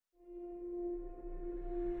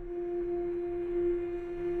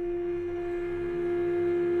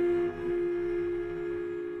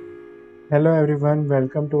Hello everyone,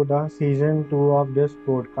 welcome to the season 2 of this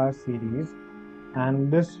podcast series. And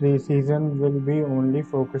this season will be only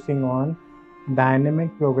focusing on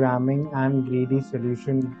dynamic programming and greedy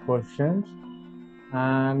solution questions.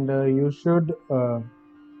 And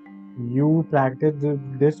you practice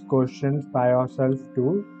this questions by yourself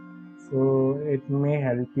too. So it may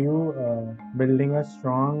help you building a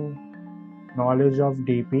strong knowledge of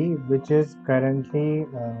DP,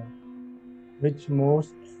 which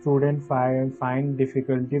most students find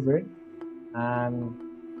difficulty with. And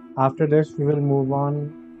after this, we will move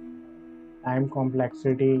on time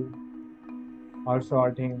complexity or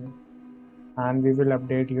sorting, and we will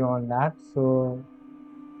update you on that. So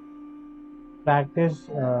practice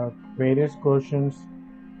various questions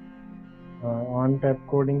on pep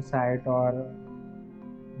coding site or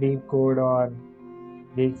deep code or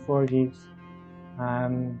geek for geeks,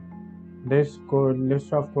 and this code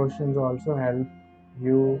list of questions also help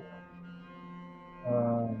you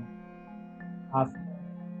uh, af-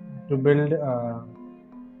 to build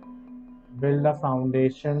a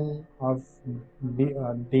foundation of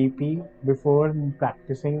DP before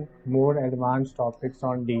practicing more advanced topics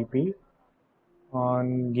on DP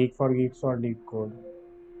on Geek for Geeks or Deep Code.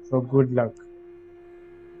 So good luck.